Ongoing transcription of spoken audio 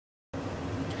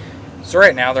So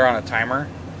right now they're on a timer,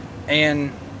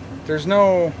 and there's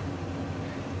a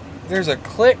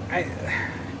click.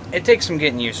 It takes some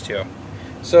getting used to.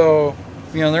 So,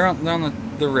 you know, they're on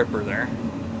the ripper there.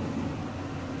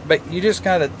 But you just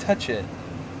gotta touch it.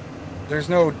 There's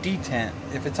no detent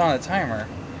if it's on a timer.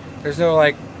 There's no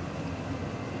like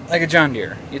a John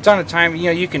Deere. It's on a timer. You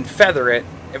know, you can feather it.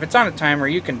 If it's on a timer,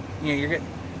 you can you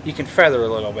can feather a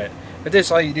little bit. But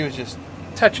this, all you do is just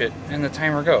touch it, and the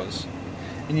timer goes.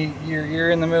 And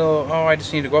you're in the middle. Oh, I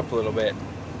just need to go up a little bit.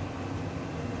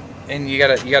 And you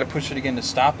gotta push it again to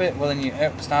stop it. Well, then you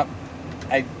stop.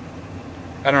 I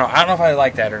don't know. I don't know if I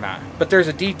like that or not. But there's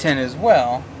a detent as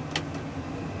well,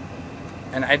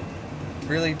 and I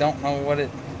really don't know what it.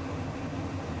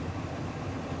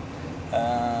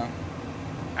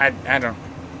 I don't.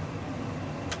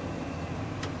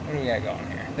 What do we got going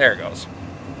here? There it goes.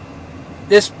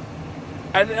 This,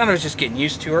 I don't know, it's just getting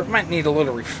used to, or it might need a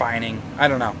little refining. I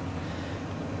don't know.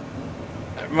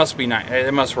 It must be nice.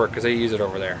 It must work because they use it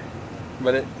over there.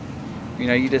 But it, you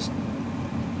know, you just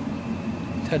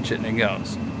touch it and it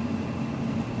goes.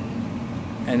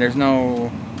 And there's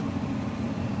no.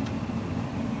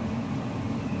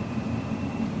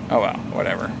 Oh well,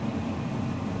 whatever.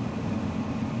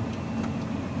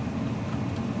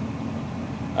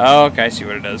 Oh, okay, I see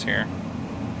what it does here.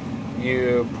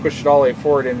 You push it all the way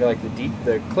forward into like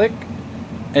the click.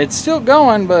 It's still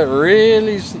going, but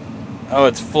really. Oh,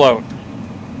 it's float.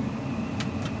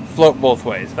 Float both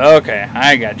ways. Okay,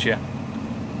 I got you.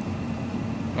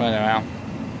 Well,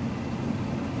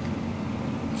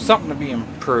 something to be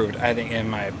improved, I think, in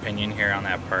my opinion, here on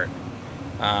that part.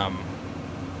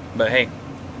 But hey,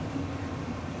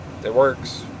 it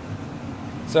works.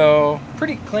 So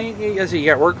pretty clean. You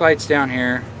got work lights down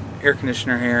here, air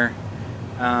conditioner here.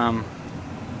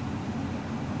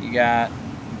 You got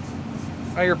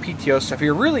all your PTO stuff.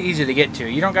 You're really easy to get to.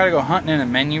 You don't got to go hunting in a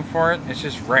menu for it. It's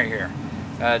just right here.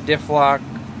 Diff lock,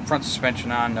 front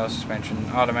suspension on, no suspension,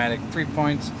 automatic 3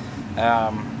 points.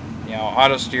 You know,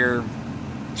 auto steer,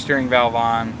 steering valve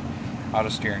on, auto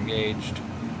steer engaged.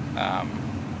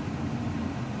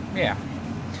 Yeah,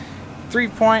 3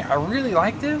 point. I really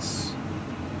like this.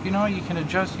 You know, you can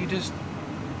adjust. You just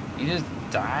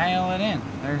dial it in.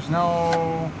 There's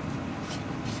no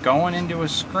going into a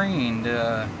screen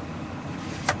to,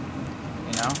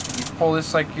 you know, you pull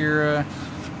this like you're,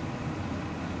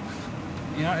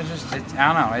 you know, it's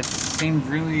I don't know, it seems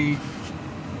really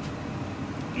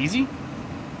easy.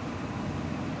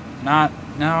 No,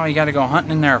 you got to go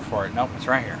hunting in there for it. Nope, it's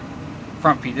right here.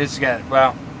 Front piece, this got,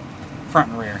 well, front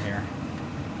and rear here.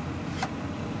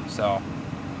 So,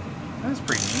 that's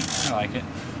pretty neat. I like it.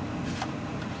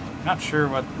 Not sure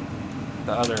what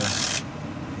the other.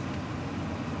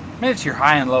 Maybe it's your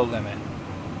high and low limit.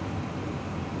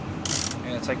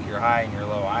 And it's like your high and your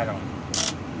low. I don't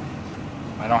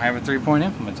have a 3-point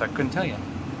implement, so I couldn't tell you.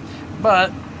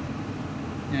 But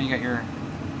you know, you got your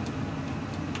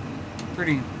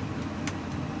pretty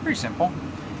simple.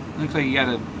 Looks like you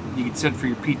can set for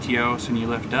your PTO, so when you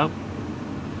lift up,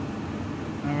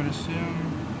 I would assume.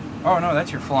 Oh no,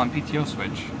 that's your full-on PTO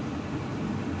switch.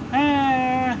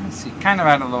 Let's see, kind of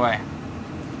out of the way.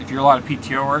 If you're a lot of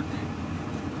PTO work,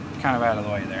 kind of out of the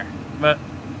way there. But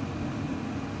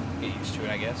get used to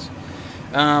it, I guess.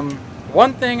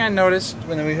 One thing I noticed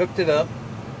when we hooked it up,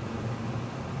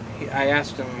 I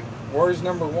asked him, "Where's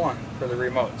number 1 for the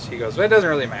remotes?" He goes, "Well, it doesn't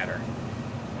really matter."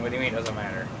 What do you mean it doesn't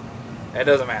matter? It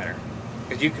doesn't matter,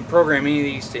 because you can program any of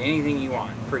these to anything you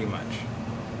want, pretty much.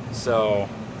 So,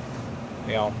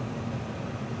 you know,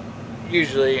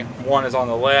 usually 1 is on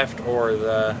the left or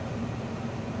the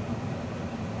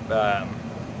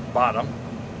bottom,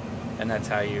 and that's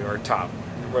how you, or top,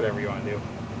 or whatever you want to do.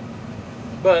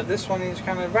 But this one is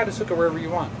kind of, I just hook it wherever you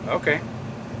want. Okay.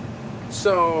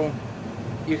 So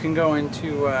you can go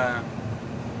into, oh,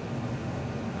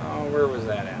 where was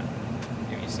that at?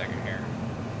 Give me a second here.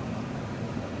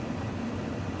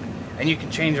 And you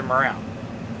can change them around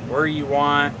where you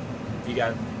want. You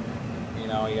got, you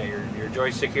know, you got your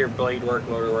joystick here, blade work,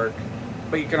 loader work.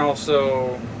 But you can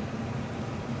also,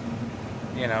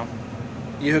 you know,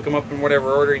 you hook them up in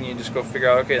whatever order, and you just go figure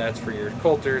out, okay, that's for your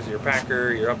coulters, your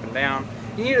packer, your up and down.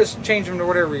 And you just change them to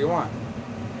whatever you want.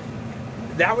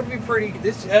 That would be pretty.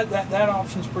 That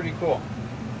option's pretty cool.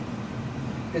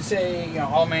 Let's say, you know,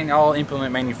 all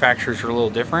implement manufacturers are a little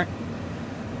different.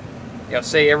 You know,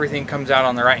 say everything comes out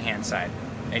on the right hand side,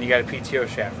 and you got a PTO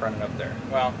shaft running up there.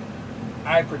 Well,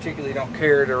 I particularly don't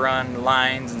care to run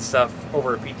lines and stuff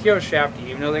over a PTO shaft,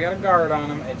 even though they got a guard on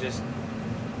them.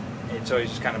 It's always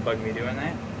just kind of bugged me doing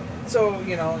that. So,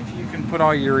 you know, if you can put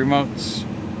all your remotes,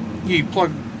 you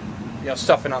plug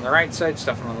stuffing on the right side,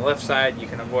 stuffing on the left side. You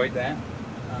can avoid that.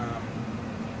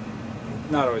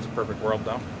 Not always a perfect world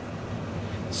though.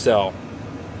 So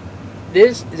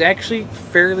this is actually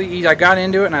fairly easy. I got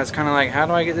into it and I was kind of like, how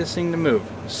do I get this thing to move?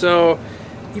 So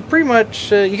you pretty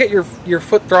much you get your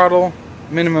foot throttle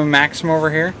minimum maximum over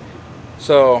here.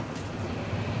 So,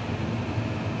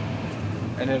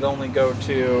 and it only go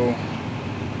to,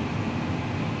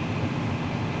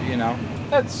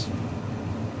 that's,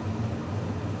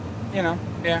 yeah.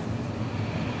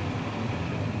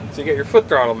 So you get your foot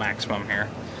throttle maximum here.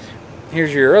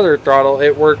 Here's your other throttle.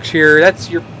 It works here. That's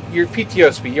your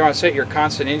PTO speed. You want to set your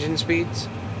constant engine speeds.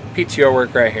 PTO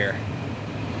work right here.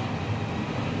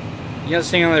 You know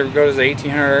this thing only goes to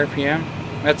 1800 RPM?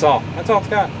 That's all. That's all it's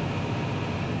got.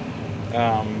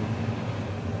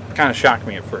 Kind of shocked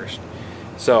me at first.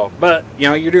 So, but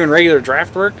you're doing regular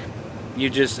draft work. You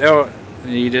just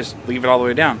leave it all the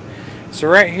way down. So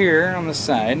right here on the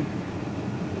side,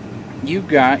 you've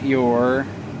got your.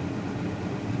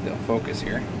 They'll focus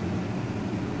here.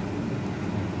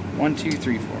 1, 2,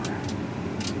 3, 4.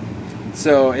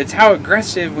 So it's how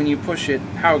aggressive when you push it,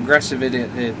 how aggressive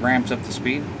it ramps up the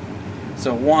speed.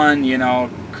 So 1,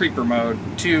 creeper mode.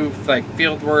 2, like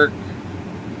field work.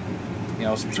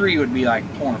 3 would be like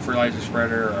pulling a fertilizer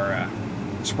spreader or a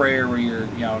sprayer where you're,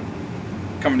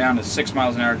 coming down to 6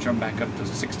 miles an hour, jump back up to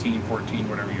 16, 14,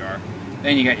 whatever you are.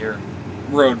 Then you got your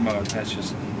road mode. That's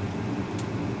just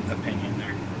opinion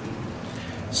there.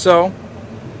 So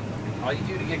all you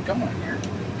do to get going here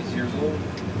is your little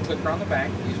clicker on the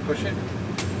back. You just push it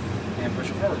and push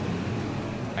it forward,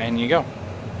 and you go.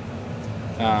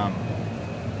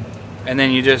 And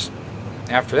then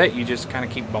after that, you just kind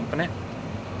of keep bumping it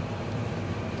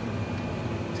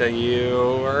till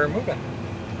you are moving.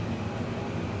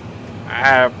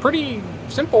 Pretty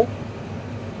simple.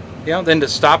 Then to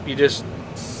stop, you just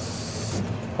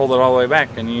hold it all the way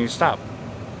back and you stop.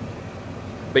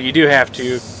 But you do have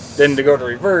to. Then to go to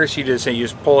reverse, you just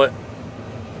pull it,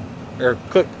 or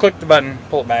click the button,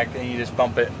 pull it back, and you just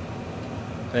bump it.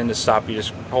 Then to stop, you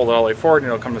just hold it all the way forward, and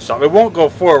it'll come to stop. It won't go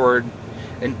forward,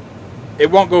 and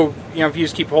it won't go. If you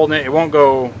just keep holding it, it won't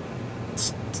go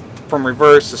from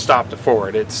reverse to stop to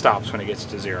forward. It stops when it gets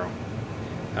to 0.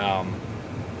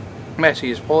 Actually,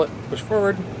 you just pull it, push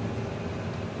forward,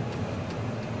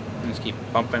 and just keep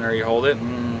bumping, or you hold it,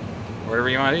 and whatever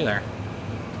you want to do there.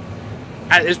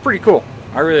 It's pretty cool.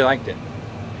 I really liked it.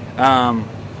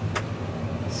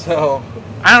 So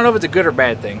I don't know if it's a good or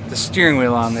bad thing. The steering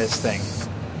wheel on this thing,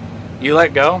 you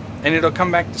let go, and it'll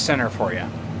come back to center for you,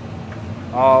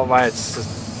 all by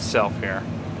itself here.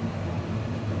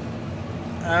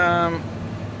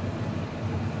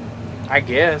 I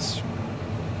guess.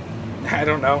 I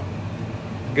don't know.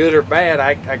 Good or bad,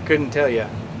 I couldn't tell you,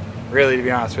 really, to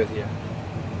be honest with you.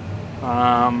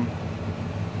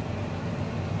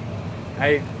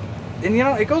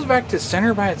 It goes back to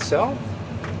center by itself,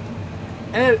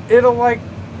 and it'll like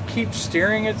keep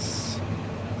steering. It's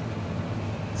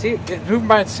moving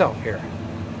by itself here.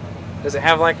 Does it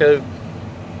have like a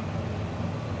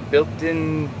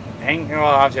built-in angle? Well,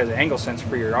 obviously it has an angle sensor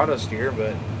for your auto steer,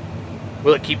 but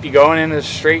will it keep you going in a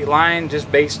straight line just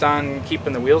based on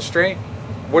keeping the wheel straight?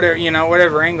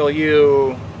 Whatever angle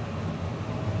you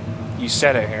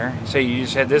set it here. Say you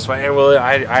just head this way. Well,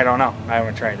 I don't know. I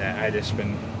haven't tried that. I just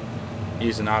been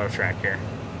using auto track here.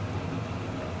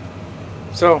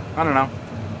 So I don't know.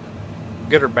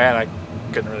 Good or bad, I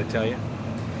couldn't really tell you.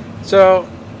 So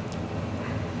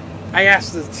I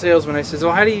asked the salesman. I says,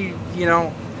 "Well, how do you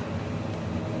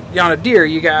on a deer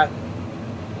you got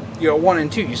 1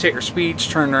 and 2. You set your speeds,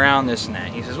 turn around, this and that."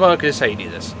 He says, "Well, this is how you do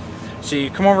this. So you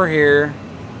come over here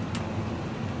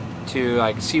to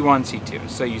like C1, C2.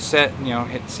 So you set,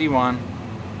 hit C1.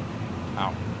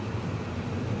 Oh.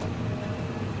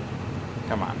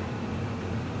 Come on.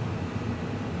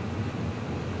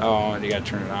 Oh, you gotta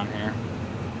turn it on here.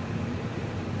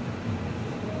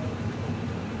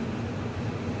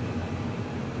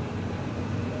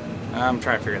 I'm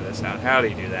trying to figure this out. How do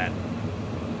you do that?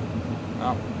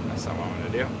 Oh, that's not what I want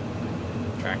to do.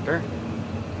 Tractor.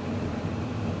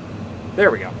 There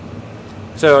we go.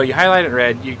 So you highlight it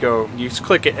red, you just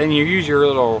click it, and you use your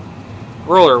little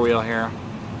roller wheel here.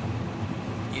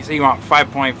 You say you want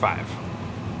 5.5.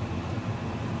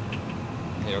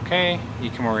 Hit OK.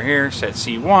 You come over here, set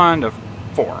C1 to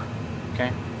 4.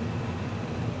 Okay.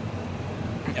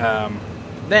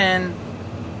 Then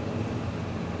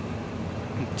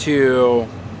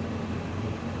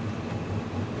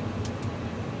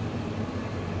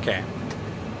okay.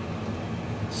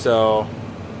 So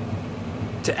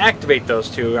to activate those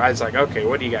two, I was like, okay,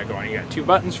 what do you got going? You got 2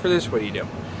 buttons for this? What do you do?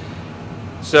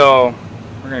 So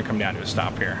we're going to come down to a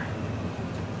stop here.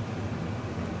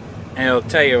 And it'll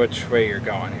tell you which way you're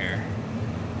going here.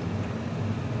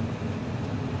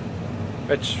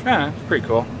 Which, it's pretty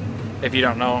cool. If you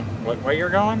don't know what way you're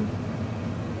going.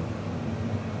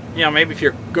 You know, maybe if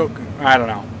you're I don't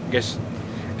know. Guess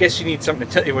you need something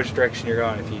to tell you which direction you're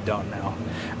going if you don't know.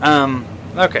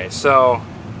 Okay, so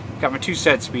got my 2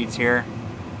 set speeds here.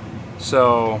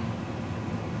 So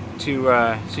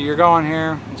so you're going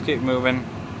here. Let's get moving.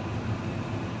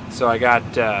 So I got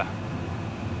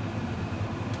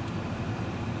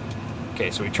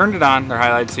okay, so we turned it on. They're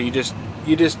highlighted. So you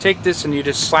just take this and you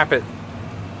just slap it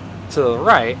to the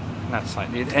right, not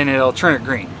slide, and it'll turn it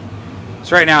green.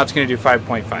 So right now it's going to do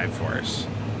 5.5 for us.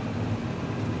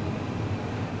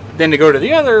 Then to go to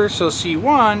the other, so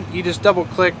C1, you just double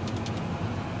click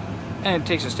and it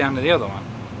takes us down to the other one.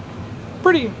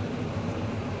 Pretty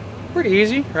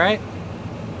easy, right?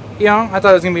 You know, I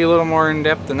thought it was going to be a little more in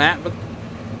depth than that, but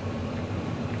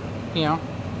you know,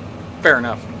 fair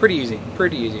enough. Pretty easy, to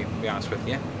be honest with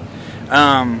you.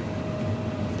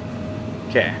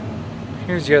 Okay,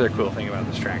 here's the other cool thing about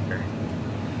this tractor.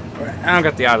 I don't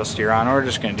got the auto steer on. We're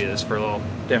just going to do this for a little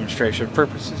demonstration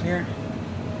purposes here.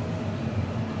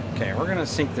 Okay, we're going to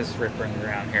sink this ripper in the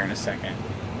ground here in a second.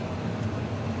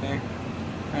 Okay,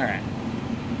 alright.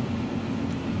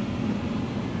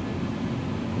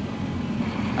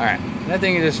 Alright, that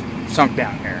thing is just sunk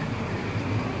down here.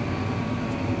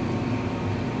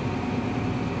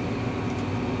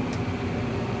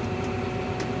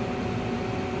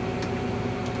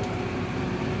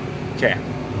 Okay.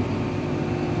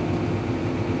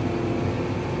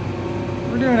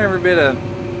 We're doing every bit of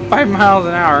 5 miles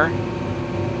an hour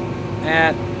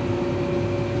at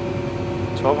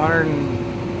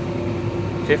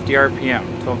 1250 RPM,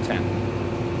 1210.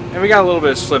 And we got a little bit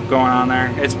of slip going on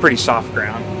there. It's pretty soft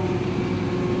ground.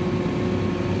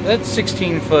 That's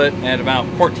 16 foot at about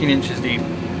 14 inches deep,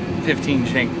 15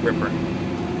 shank ripper.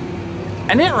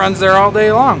 And it runs there all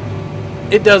day long.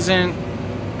 It doesn't,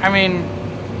 I mean,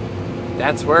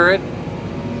 that's where it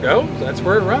goes, that's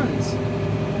where it runs.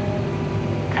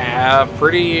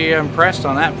 Pretty impressed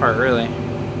on that part, really.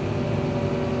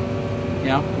 You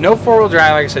know, no 4-wheel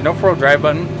drive, like I said, no 4-wheel drive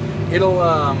button. It'll,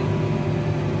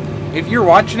 if you're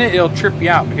watching it, it'll trip you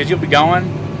out because you'll be going,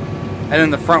 and then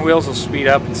the front wheels will speed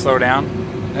up and slow down,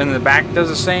 and the back does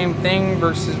the same thing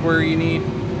versus where you need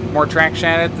more traction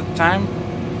at the time.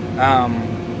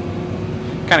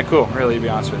 Kind of cool, really, to be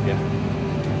honest with you.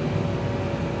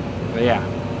 But yeah,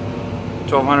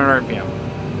 1200 RPM,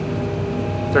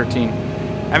 13.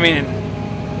 I mean,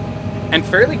 and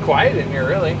fairly quiet in here,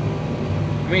 really.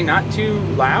 I mean, not too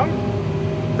loud,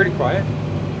 pretty quiet.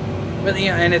 But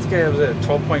yeah, and it's got a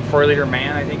 12.4 liter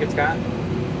man, I think it's got.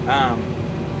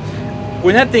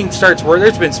 When that thing starts working,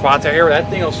 there's been spots out here where that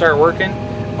thing will start working.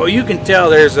 Oh, you can tell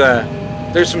there's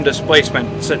some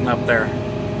displacement sitting up there.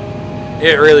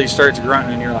 It really starts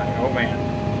grunting, and you're like, oh man,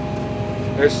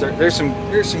 there's some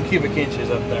cubic inches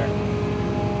up there.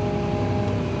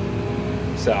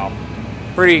 So,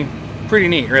 pretty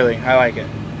neat, really. I like it.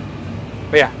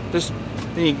 But yeah, just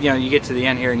then you get to the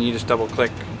end here and you just double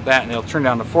click that and it'll turn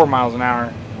down to 4 miles an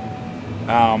hour.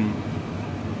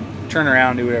 Turn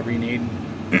around, do whatever you need.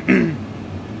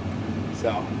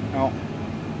 So, oh,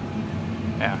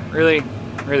 yeah, really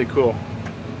cool.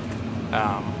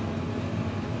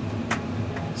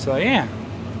 So yeah,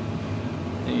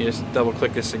 and you just double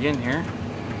click this again here.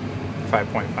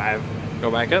 5.5. Go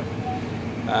back up.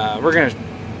 We're gonna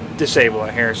disable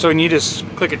it here. So when you just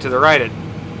click it to the right, it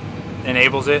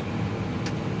enables it.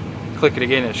 Click it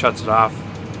again, it shuts it off.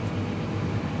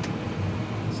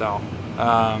 So,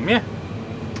 yeah.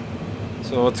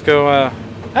 So let's go. I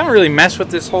haven't really messed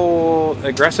with this whole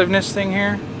aggressiveness thing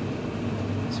here.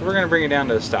 So we're gonna bring it down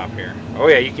to a stop here. Oh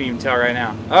yeah, you can even tell right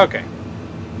now. Okay.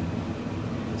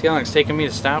 See how long it's taking me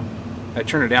to stop? I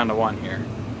turned it down to 1 here.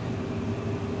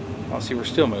 I'll see, we're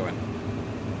still moving.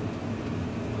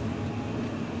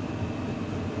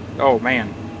 Oh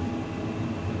man.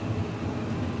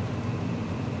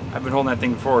 I've been holding that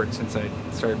thing forward since I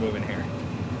started moving here.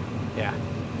 Yeah.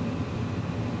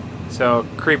 So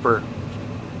creeper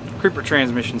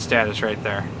transmission status right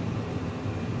there.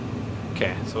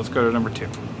 Okay, so let's go to number 2.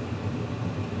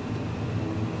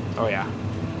 Oh yeah.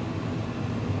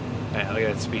 Yeah, look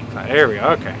at that speed climb. There we go,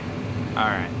 okay.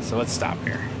 Alright, so let's stop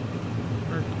here.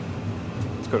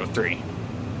 Let's go to 3.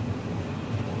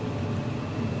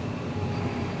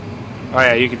 Oh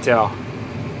yeah, you can tell.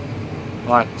 A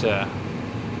lot,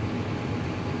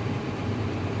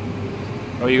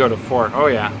 oh, you go to 4. Oh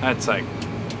yeah, that's like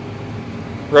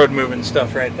road moving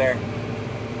stuff right there.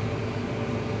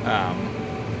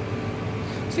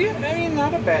 See, I mean,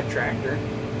 not a bad tractor.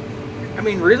 I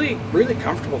mean, really, really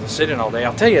comfortable to sit in all day.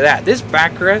 I'll tell you that. This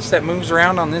backrest that moves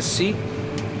around on this seat,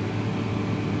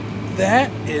 that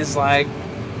is like,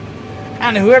 I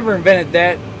don't know, whoever invented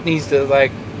that needs to,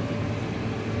 like,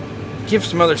 give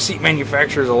some other seat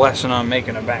manufacturers a lesson on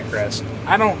making a backrest.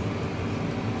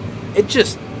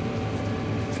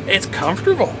 It's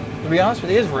comfortable. To be honest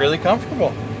with you, it's really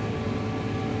comfortable.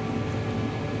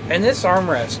 And this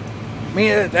armrest, I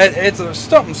mean, it's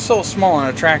something so small on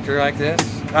a tractor like this,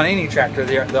 on any tractor,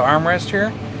 the armrest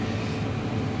here.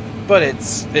 But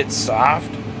it's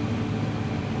soft.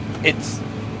 It's,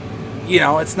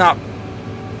 it's not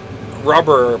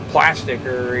rubber or plastic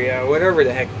or whatever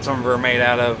the heck some of them are made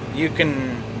out of.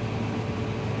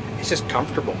 It's just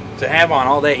comfortable to have on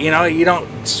all day. You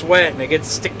don't sweat and it gets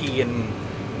sticky and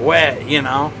wet,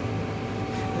 I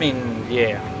mean,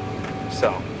 yeah.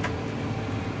 So,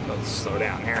 let's slow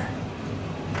down here.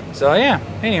 So, yeah,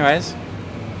 anyways,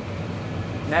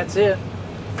 that's it.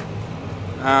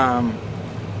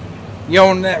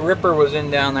 When that ripper was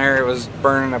in down there, it was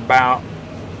burning about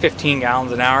 15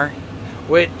 gallons an hour,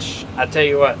 which, I tell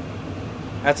you what,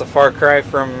 that's a far cry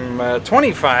from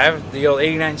 25, the old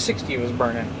 8960 was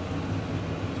burning.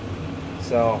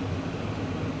 So,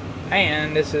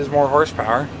 and this is more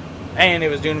horsepower, and it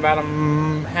was doing about a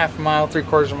half a mile,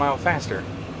 3/4 of a mile faster.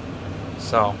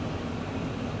 So,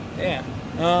 yeah,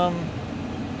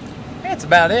 that's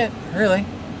about it, really.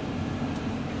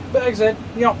 But like I said,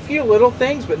 a few little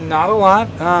things, but not a lot.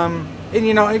 And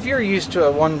if you're used to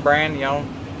one brand,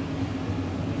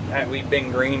 that we've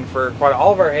been green for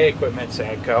all of our hay equipment's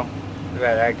AGCO. We've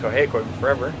had AGCO hay equipment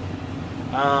forever.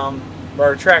 But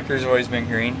our tractor's always been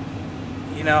green.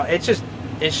 It's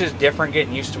just different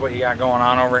getting used to what you got going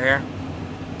on over here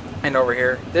and over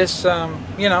here. This,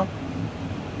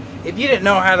 if you didn't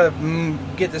know how to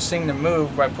get this thing to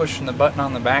move by pushing the button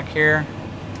on the back here,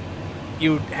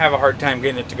 you'd have a hard time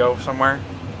getting it to go somewhere.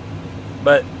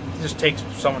 But it just takes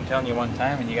someone telling you one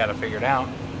time and you got to figure it out.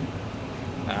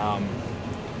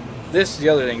 This is the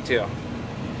other thing too.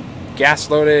 Gas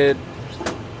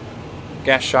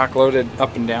shock loaded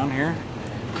up and down here.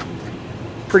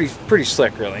 Pretty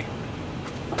slick, really.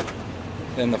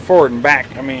 Then the forward and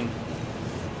back, I mean,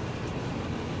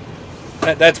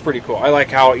 that's pretty cool. I like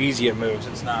how easy it moves.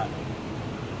 It's not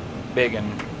big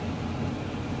and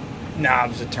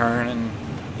knobs to turn, and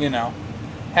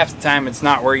half the time it's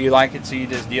not where you like it, so you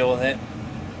just deal with it.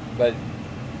 But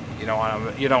you don't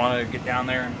want to get down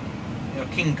there and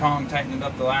King Kong tightened it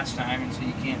up the last time, and so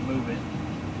you can't move it.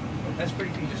 But that's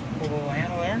pretty cool. You just pull a little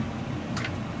handle there.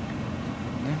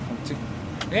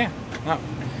 Yeah, not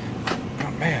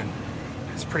bad.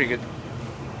 It's pretty good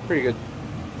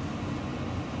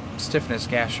stiffness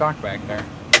gas shock back there.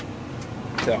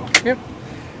 So, yep.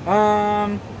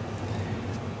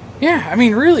 Yeah, I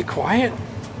mean, really quiet.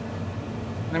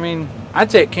 I mean, I'd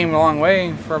say it came a long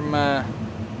way from it's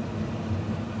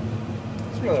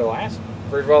really the last.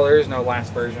 First of all, there is no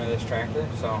last version of this tractor,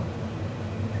 so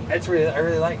I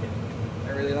really like it.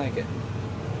 I really like it.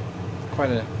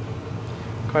 Quite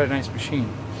a nice machine.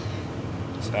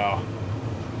 So,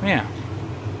 yeah.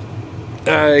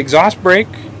 Exhaust brake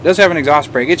does have an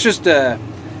exhaust brake. It's just not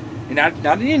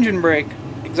an engine brake,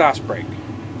 exhaust brake.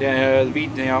 The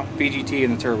VGT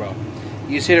and the turbo.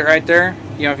 You just hit it right there.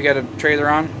 If you got a trailer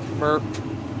on, burp,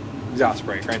 exhaust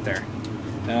brake right there.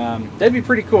 That'd be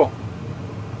pretty cool.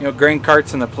 Grain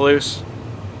carts and the Palouse.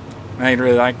 I'd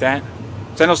really like that.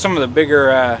 So I know some of the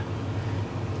bigger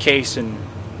Case and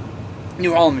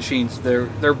New Holland machines, they're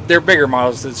bigger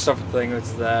models. The stuff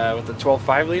with the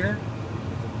 12.5 liter.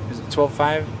 Is it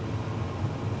 12.5?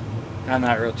 I'm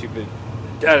not real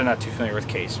I'm not too familiar with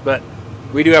Case, but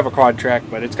we do have a quad track,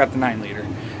 but it's got the 9 liter.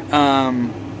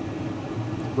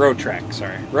 Road track with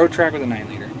a 9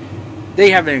 liter. They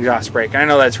have an exhaust brake. I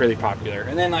know that's really popular.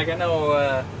 And then I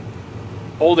know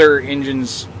older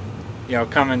engines,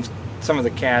 come in some of the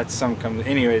Cats, some come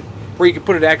anyway, where you can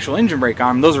put an actual engine brake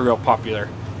on them. Those are real popular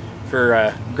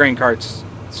for grain carts,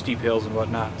 steep hills and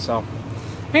whatnot. So,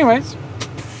 anyways,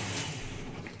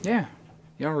 yeah,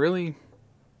 really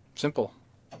simple.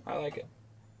 I like it.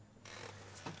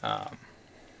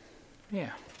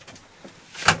 Yeah,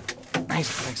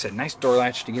 nice. Like I said, nice door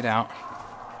latch to get out.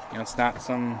 It's not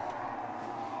some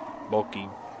bulky,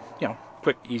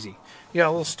 quick, easy. You got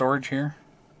a little storage here.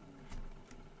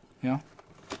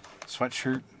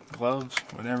 Sweatshirt, gloves,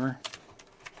 whatever.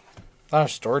 A lot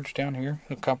of storage down here.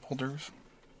 The cup holders.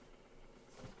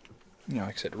 Like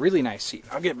I said, really nice seat.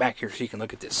 I'll get back here so you can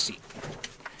look at this seat.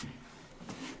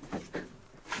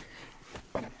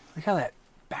 Look how that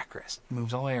backrest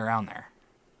moves all the way around there.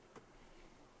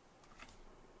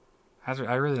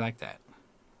 I really like that.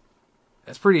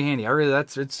 That's pretty handy.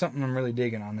 It's something I'm really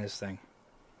digging on this thing.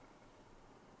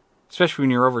 Especially when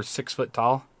you're over 6 foot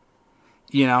tall.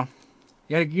 You know,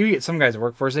 you get some guys that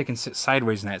work for us, they can sit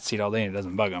sideways in that seat all day and it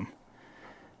doesn't bug them.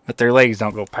 But their legs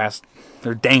don't go past,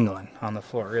 they're dangling on the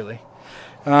floor, really.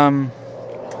 Anyway,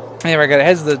 it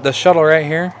has the shuttle right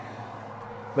here.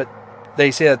 But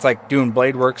they say that's like doing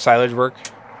blade work, silage work,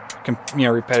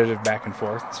 repetitive back and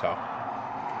forth. So,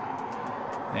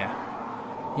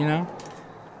 yeah.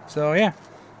 So, yeah.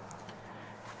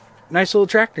 Nice little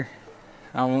tractor.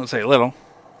 I won't say little.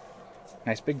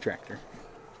 Nice big tractor.